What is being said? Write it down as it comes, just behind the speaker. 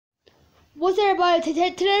What's everybody?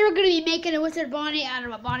 Today we're gonna be making a WithErEd BoNnIe out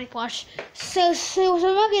of a BoNnIe plush. So I'm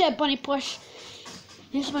gonna get a BoNnIe plush.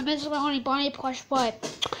 This is my only BoNnIe plush, but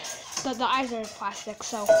the eyes are plastic,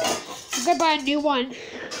 so I'm gonna buy a new one.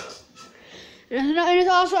 And it's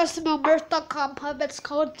also a SmellMerch.com pub that's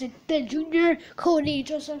called the Junior, Cody,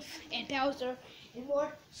 Joseph, and Bowser, and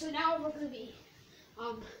more. So now we're gonna be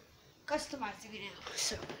customizing it now.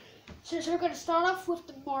 So we're gonna start off with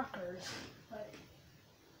the markers.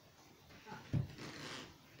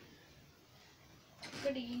 I'm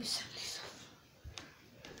gonna use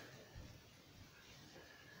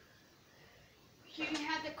here. You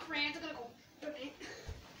have the crayons. I'm gonna go. Okay.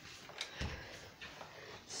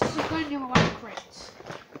 So I'm gonna do a lot of crayons,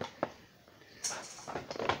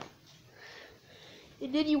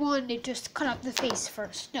 and then you want to just cut out the face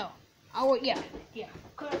first. No. Oh yeah.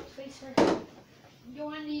 Cut out the face first. You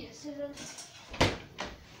want to need a scissors.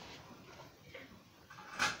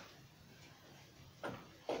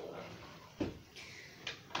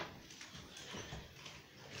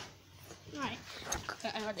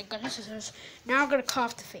 I got the scissors. Now I'm gonna cut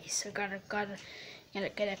off the face. I gotta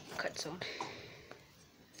get a cut zone.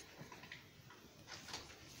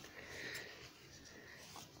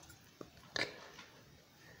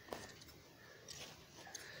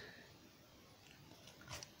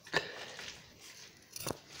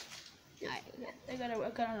 I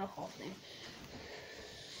got the whole thing.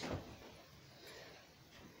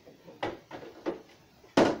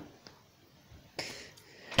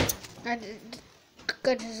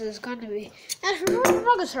 This is gonna be. Actually, we're not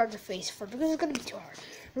gonna start the face first because it's gonna be too hard.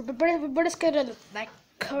 But it's gonna like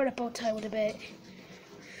cover the bow tie with a bit.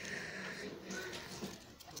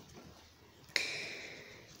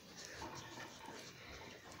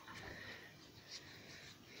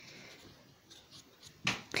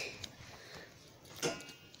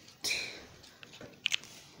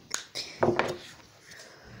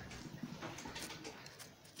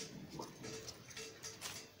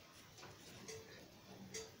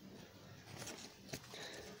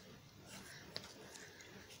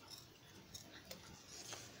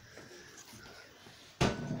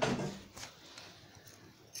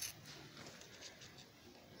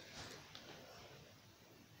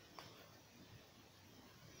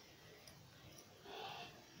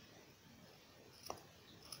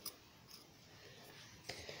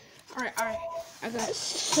 Alright. I got it.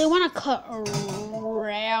 So I want to cut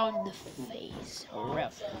around the face.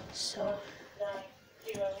 So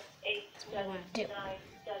that's what I want to do.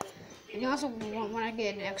 And you also want to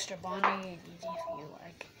get an extra BoNnIe and easy for you,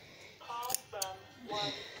 like. Call from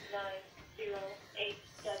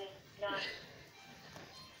 1908779.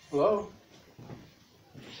 Hello?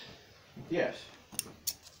 Yes.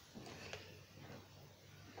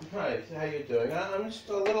 Hi, how you doing? I'm just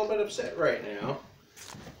a little bit upset right now.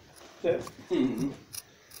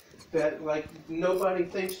 That like nobody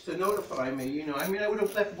thinks to notify me, you know. I mean, I would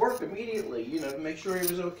have left work immediately, you know, to make sure he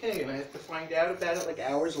was okay, and I have to find out about it like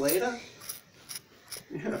hours later.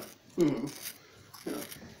 Yeah.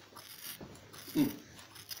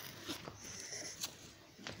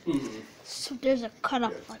 So there's a cut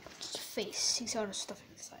off like face. See all the stuff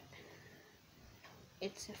inside.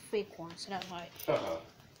 It's a fake one, so that's why.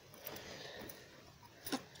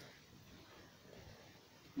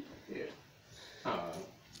 Yeah.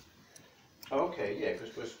 Okay, yeah,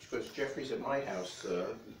 because Jeffrey's at my house,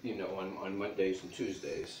 you know, on Mondays and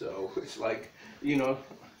Tuesdays, so it's like, you know,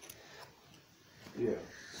 yeah.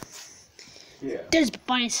 There's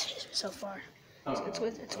BoNnIe so far. It's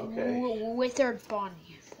okay. WithErEd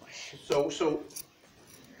BoNnIe. So.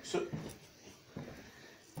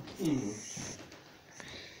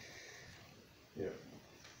 Yeah.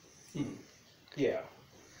 Yeah. Yeah.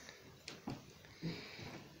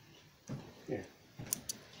 Yeah.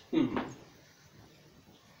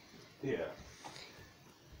 Yeah.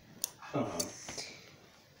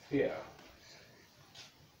 Yeah. Yeah.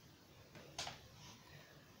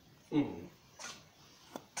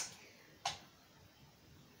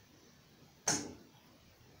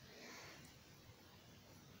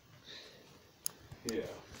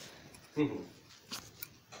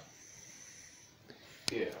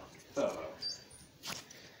 Yeah.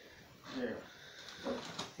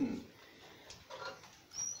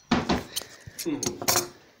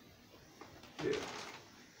 Yeah.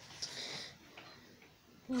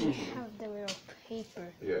 We have the little paper.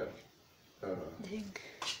 Yeah. Thing.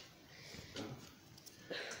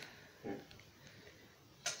 Yeah.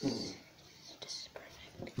 This is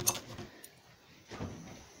perfect.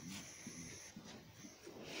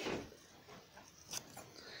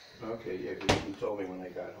 Okay, yeah, because you told me when I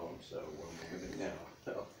got home, so we're moving it now.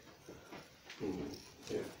 So,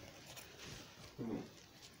 yeah.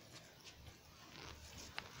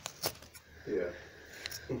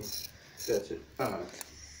 That's it. Alright,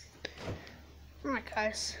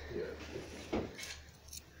 guys. Yeah.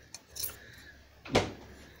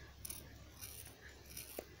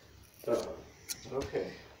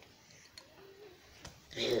 Okay.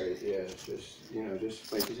 All right. Yeah. Just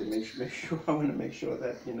just like you said, make sure. I want to make sure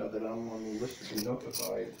that that I'm on the list to be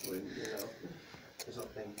notified when there's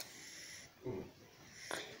something.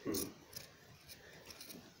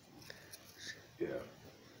 Yeah.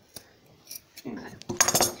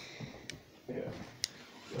 Yeah.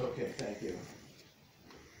 Okay. Thank you.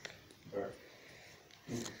 All right.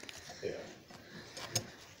 Yeah.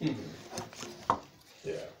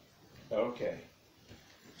 Yeah. Okay.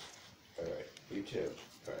 All right. You too.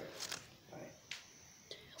 All right. Bye.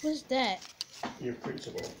 Who's that? Your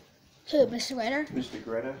principal, Who, Mr. Ryder? Mr.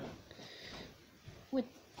 Greta.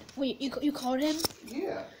 Wait, you called him?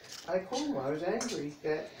 Yeah, I called him. I was angry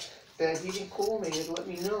that he didn't call me and let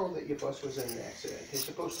me know that your bus was in an accident. He's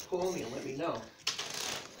supposed to call me and let me know.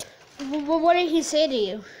 What did he say to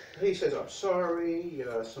you? He says, I'm sorry,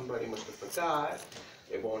 somebody must have forgot.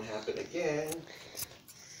 It won't happen again.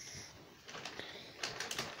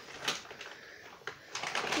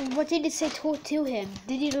 What did he say to him?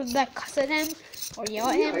 Did you like cuss at him or yell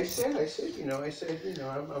at him? I said,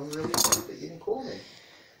 I'm really sorry that you didn't call me.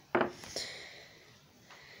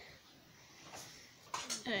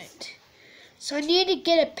 Alright. So I need to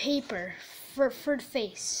get a paper for the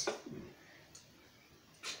face.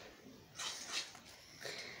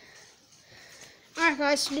 Alright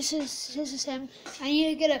guys, so this is him. I need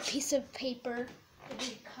to get a piece of paper. And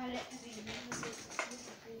then cut it and then this is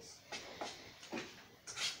the face.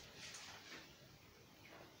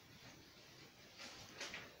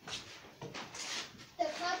 The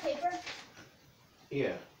cut paper?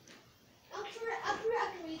 Yeah. I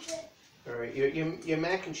can read it. All right, your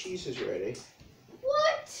mac and cheese is ready.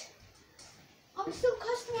 What? I'm still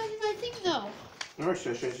customizing my thing though. All right,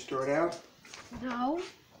 so should I just throw it out? No.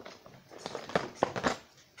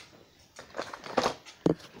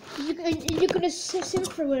 You're gonna save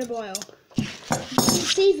it for a little while.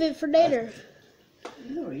 Save it for later.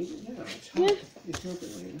 No, it's hot. Yeah. It's not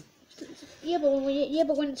later. Yeah,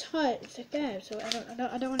 but when it's hot, it's like that. So I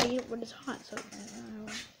don't want to eat it when it's hot. So.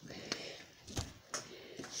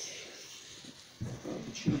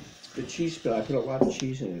 The cheese spill. I put a lot of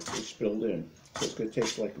cheese in it. It spilled in, so it's gonna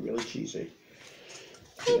taste like really cheesy.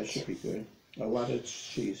 So that should be good. A lot of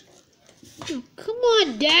cheese. Oh, come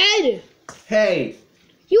on, Dad. Hey.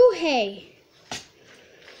 You hey.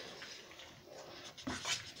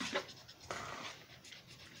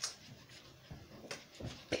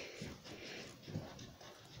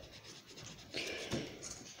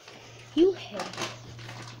 You hey.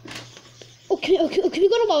 Oh, can we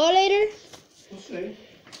go to Mama later? We'll see.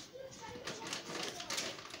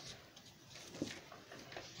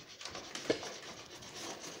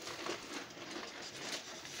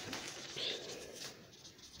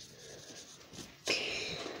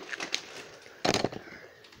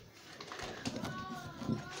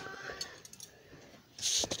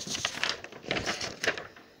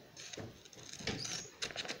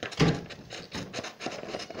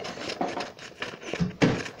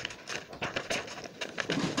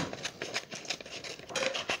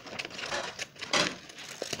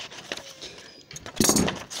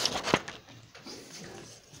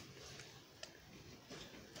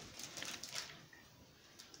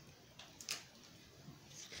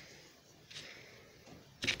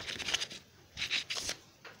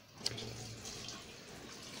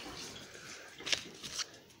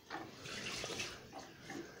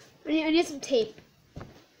 I need some tape.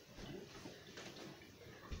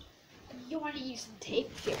 You want to use some tape?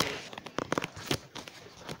 Here.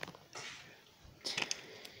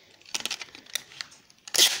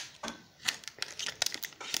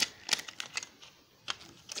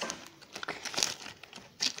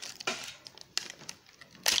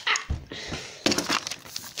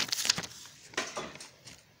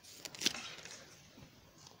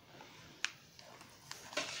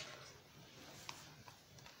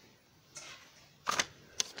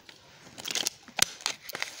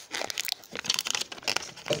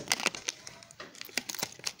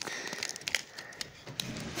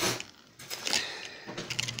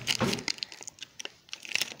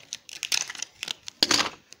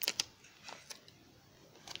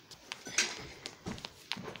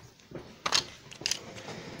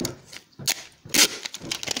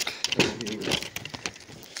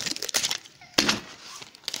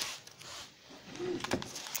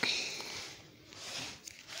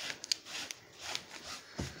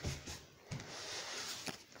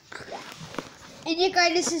 And yeah,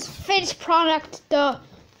 guys, this is finished product. The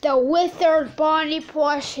the WithErEd BoNnIe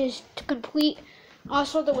plush is complete.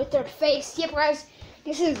 Also the WithErEd face. Yep, guys,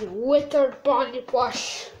 this is WithErEd BoNnIe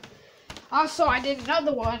plush. Also, I did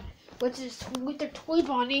another one, which is WithErEd toy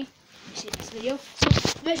BoNnIe. See this video. So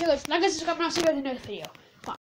make sure you guys like and subscribe, and I'll see you guys in the next video.